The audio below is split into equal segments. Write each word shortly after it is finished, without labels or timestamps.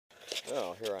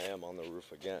Oh, here I am on the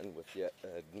roof again with yet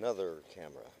another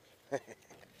camera.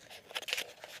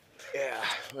 Yeah,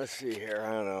 let's see here.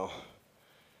 I don't know.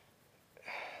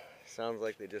 Sounds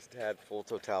like they just had full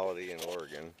totality in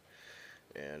Oregon,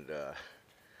 and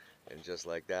just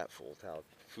like that, full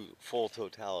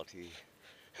totality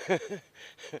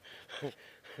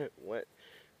went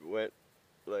went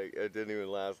like it didn't even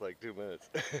last like 2 minutes.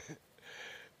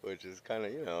 Which is kind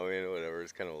of, I mean, whatever,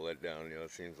 it's kind of a letdown,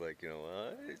 it seems like,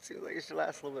 it seems like it should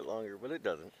last a little bit longer, but it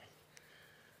doesn't.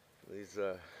 These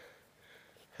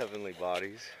heavenly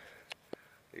bodies,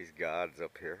 these gods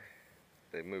up here,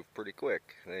 they move pretty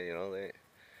quick. They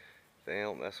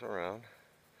don't mess around.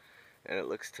 And it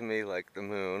looks to me like the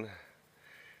moon,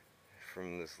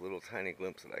 from this little tiny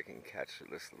glimpse that I can catch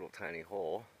at this little tiny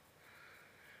hole,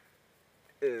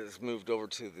 is moved over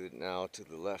now to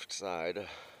the left side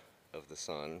of the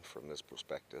sun from this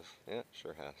perspective. Yeah, it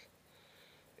sure has.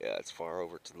 Yeah, it's far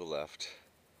over to the left.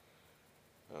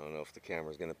 I don't know if the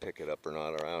camera's going to pick it up or not,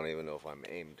 or I don't even know if I'm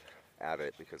aimed at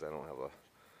it because I don't have a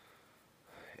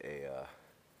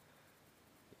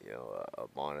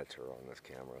monitor on this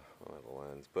camera. I don't have a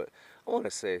lens, but I want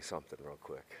to say something real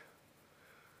quick.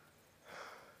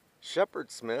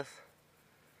 Shepard Smith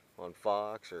on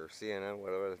Fox or CNN,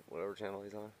 whatever channel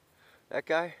he's on, that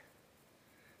guy,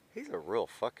 he's a real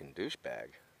fucking douchebag.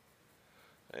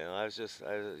 I just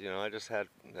had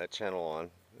that channel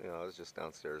on. I was just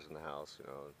downstairs in the house,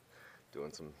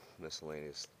 doing some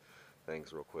miscellaneous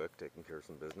things real quick, taking care of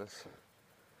some business.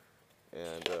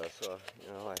 And so,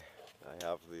 I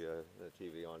have the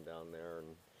TV on down there, and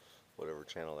whatever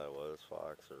channel that was,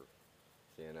 Fox or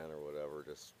CNN or whatever,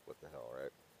 just what the hell,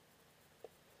 right?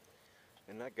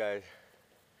 And that guy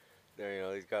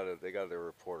there, they got their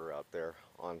reporter out there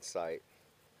on site.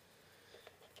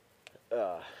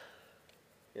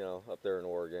 Up there in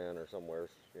Oregon or somewhere,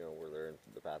 where they're in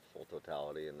the path of full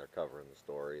totality, and they're covering the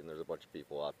story, and there's a bunch of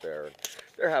people out there, and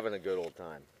they're having a good old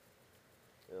time.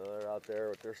 They're out there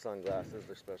with their sunglasses,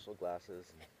 their special glasses,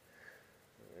 and,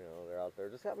 they're out there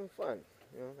just having fun.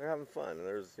 They're having fun, and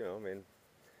there's,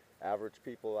 average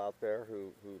people out there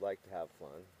who like to have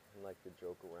fun, and like to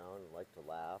joke around, and like to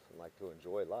laugh, and like to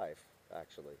enjoy life,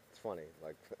 actually. It's funny,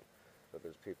 like, that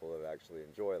there's people that actually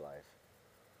enjoy life.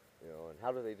 And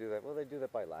how do they do that? Well, they do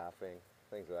that by laughing,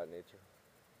 things of that nature.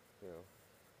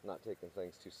 Not taking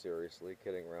things too seriously,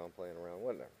 kidding around, playing around,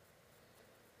 whatever.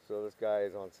 So this guy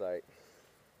is on site,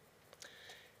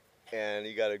 and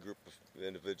you got a group of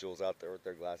individuals out there with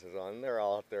their glasses on, and they're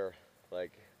all out there,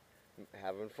 like,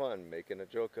 having fun, making a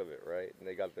joke of it, right? And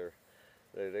they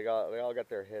all got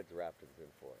their heads wrapped in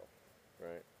tin foil,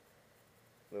 right?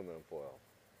 Aluminum foil,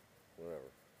 whatever.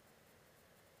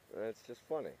 And it's just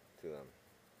funny to them,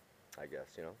 I guess,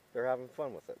 they're having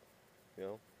fun with it,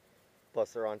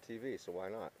 plus they're on TV, so why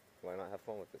not have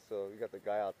fun with it? So you got the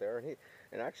guy out there,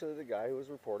 and actually the guy who was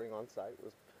reporting on site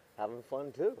was having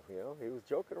fun too, he was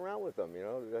joking around with them,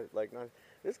 like,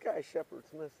 this guy Shepard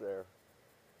Smith there,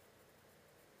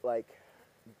 like,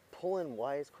 pulling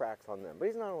wisecracks on them. But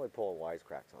he's not only pulling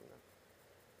wisecracks on them,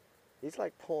 he's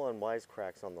like pulling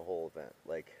wisecracks on the whole event.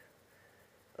 Like,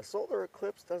 a solar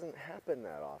eclipse doesn't happen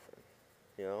that often.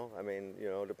 I mean,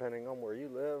 depending on where you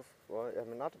live, well, I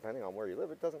mean, not depending on where you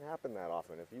live, it doesn't happen that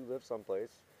often. If you live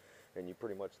someplace and you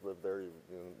pretty much live there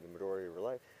the majority of your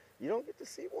life, you don't get to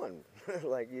see one.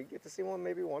 Like, you get to see one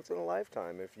maybe once in a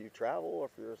lifetime. If you travel, or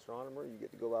if you're an astronomer, you get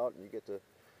to go out and you get to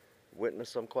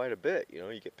witness them quite a bit.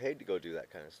 You get paid to go do that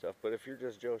kind of stuff. But if you're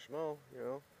just Joe Schmo,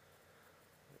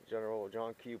 general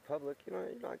John Q. public, you're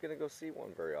not going to go see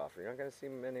one very often. You're not going to see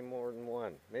many more than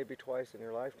one, maybe twice in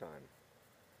your lifetime.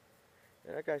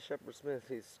 And that guy Shepard Smith,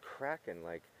 he's cracking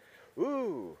like,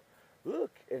 ooh, look,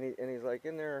 and he's like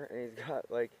in there, and he's got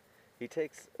like, he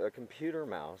takes a computer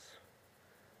mouse,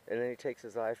 and then he takes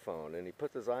his iPhone, and he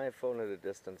puts his iPhone at a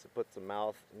distance, and puts the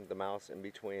mouse in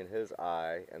between his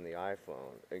eye and the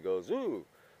iPhone, and goes, ooh,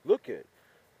 look it,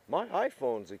 my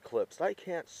iPhone's eclipsed, I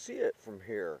can't see it from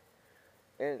here,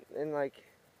 and like,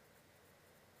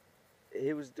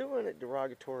 he was doing it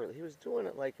derogatorily. He was doing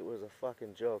it like it was a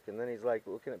fucking joke. And then he's like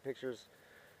looking at pictures,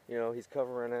 he's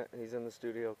covering it. He's in the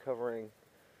studio covering,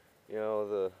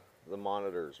 the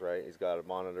monitors, right? He's got a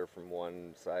monitor from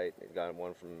one site. He's got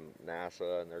one from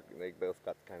NASA, and they both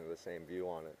got kind of the same view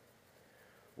on it.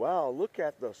 Wow, look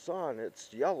at the sun.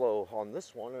 It's yellow on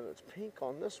this one, and it's pink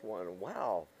on this one.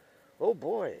 Wow. Oh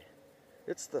boy,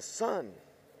 it's the sun.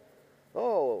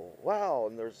 Oh wow,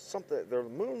 and there's something, the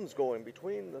moon's going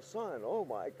between the sun. Oh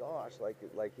my gosh, like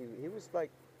he was like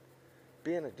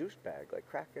being a douchebag, like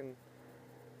cracking,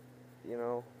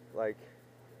 like,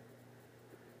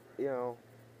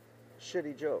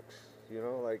 shitty jokes, you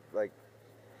know,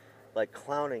 like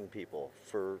clowning people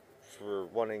for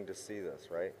wanting to see this,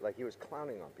 right? Like he was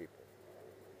clowning on people.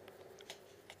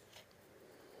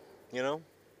 You know?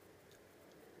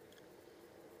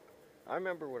 I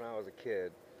remember when I was a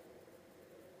kid,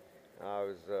 I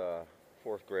was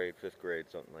fourth grade, fifth grade,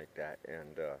 something like that,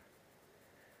 and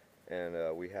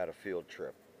we had a field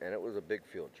trip, and it was a big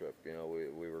field trip. You know,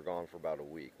 we were gone for about a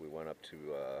week. We went up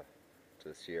to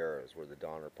the Sierras where the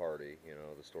Donner Party, you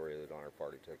know, the story of the Donner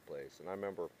Party took place. And I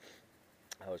remember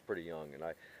I was pretty young, and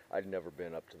I'd never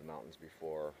been up to the mountains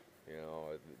before. You know,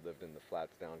 I lived in the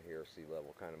flats down here, sea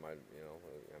level, kind of my, you know,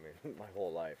 I mean, my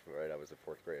whole life, right? I was in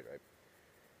fourth grade, right?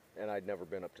 And I'd never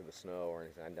been up to the snow or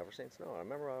anything. I'd never seen snow. I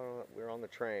remember we were on the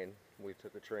train. We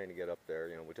took a train to get up there.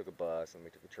 You know, we took a bus and we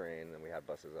took a train, and then we had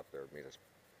buses up there to meet us,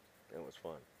 and it was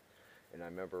fun. And I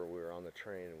remember we were on the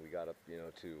train and we got up, you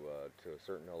know, to a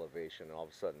certain elevation, and all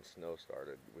of a sudden snow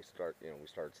started. We started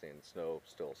seeing snow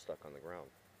still stuck on the ground.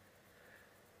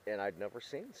 And I'd never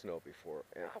seen snow before.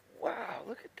 And wow,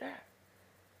 look at that.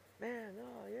 Man,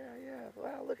 oh yeah, yeah.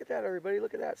 Wow, look at that, everybody.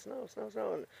 Look at that, snow, snow,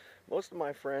 snow. And most of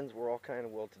my friends were all kind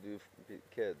of well-to-do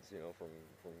kids, you know,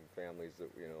 from families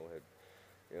that, you know, had,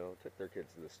 you know, took their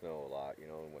kids to the snow a lot, you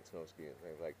know, and went snow skiing and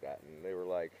things like that. And they were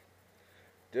like,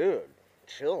 dude,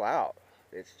 chill out.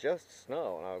 It's just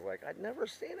snow. And I was like, I'd never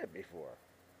seen it before.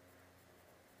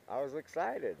 I was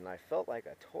excited, and I felt like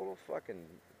a total fucking,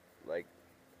 like,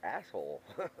 asshole.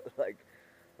 Like,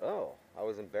 oh, I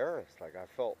was embarrassed. Like, I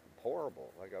felt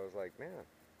horrible. Like, I was like, man,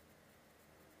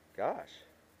 gosh,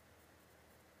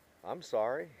 I'm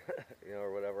sorry, you know,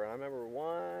 or whatever. And I remember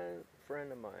one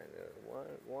friend of mine,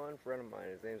 one friend of mine,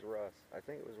 his name's Russ. I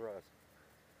think it was Russ,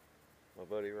 my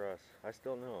buddy Russ. I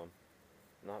still know him.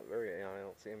 Not very, you know, I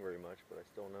don't see him very much, but I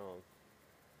still know him.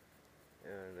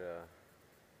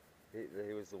 And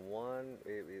he was the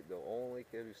only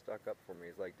kid who stuck up for me.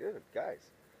 He's like, dude,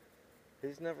 guys,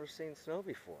 he's never seen snow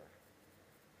before.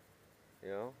 You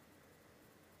know?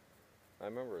 I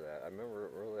remember that. I remember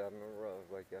it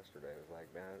was like yesterday. It was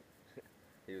like, man,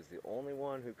 he was the only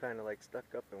one who kind of like stuck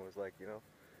up and was like, you know,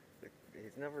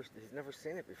 he's never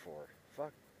seen it before.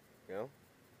 Fuck, you know?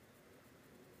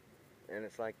 And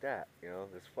it's like that, you know,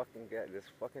 this fucking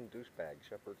douchebag,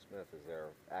 Shepard Smith, is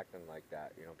there acting like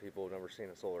that. You know, people have never seen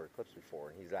a solar eclipse before,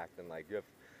 and he's acting like, you have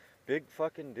big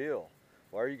fucking deal.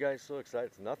 Why are you guys so excited?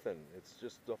 It's nothing. It's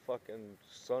just the fucking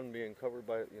sun being covered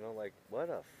by, you know, like, what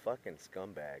a fucking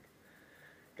scumbag.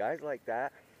 Guys like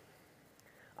that,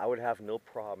 I would have no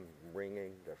problem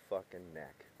wringing their fucking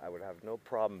neck. I would have no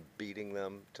problem beating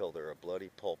them till they're a bloody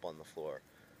pulp on the floor,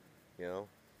 you know?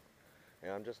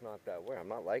 And I'm just not that way. I'm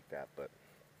not like that, but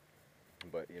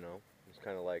you know, it's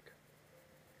kind of like,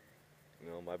 you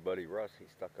know, my buddy Russ, he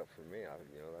stuck up for me.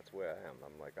 You know, that's the way I am.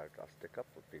 I'm like, I'll stick up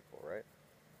for people, right?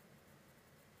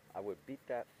 I would beat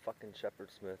that fucking Shepard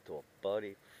Smith to a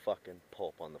bloody fucking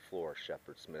pulp on the floor,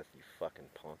 Shepard Smith, you fucking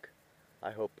punk.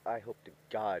 I hope to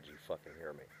God you fucking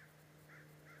hear me.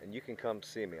 And you can come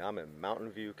see me. I'm in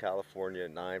Mountain View, California,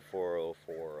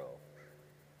 94040.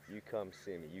 You come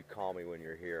see me. You call me when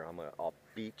you're here. I'll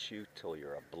beat you till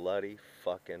you're a bloody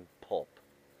fucking pulp.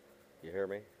 You hear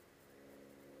me?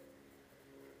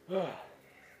 Boy,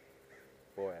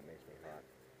 that makes me hot.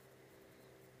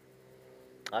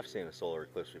 I've seen a solar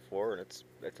eclipse before, and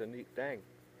it's a neat thing.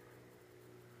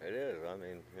 It is. I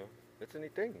mean, you know, it's a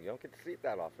neat thing. You don't get to see it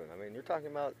that often. I mean, you're talking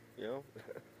about, you know,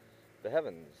 the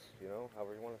heavens, you know,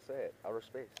 however you want to say it, outer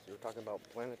space. You're talking about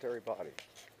planetary bodies,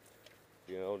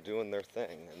 you know, doing their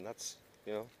thing, and that's,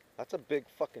 you know, that's a big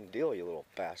fucking deal, you little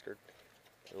bastard,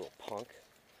 you little punk.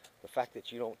 The fact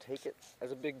that you don't take it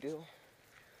as a big deal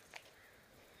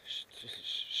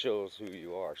shows who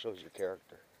you are, shows your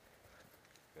character,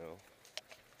 you know.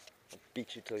 I'll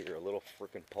beat you till you're a little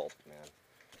freaking pulp, man.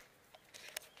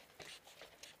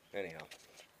 Anyhow,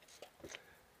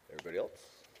 everybody else,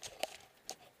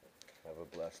 have a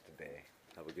blessed day.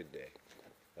 Have a good day.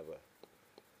 Have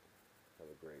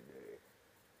a great day.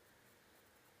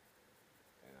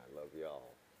 And I love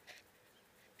y'all.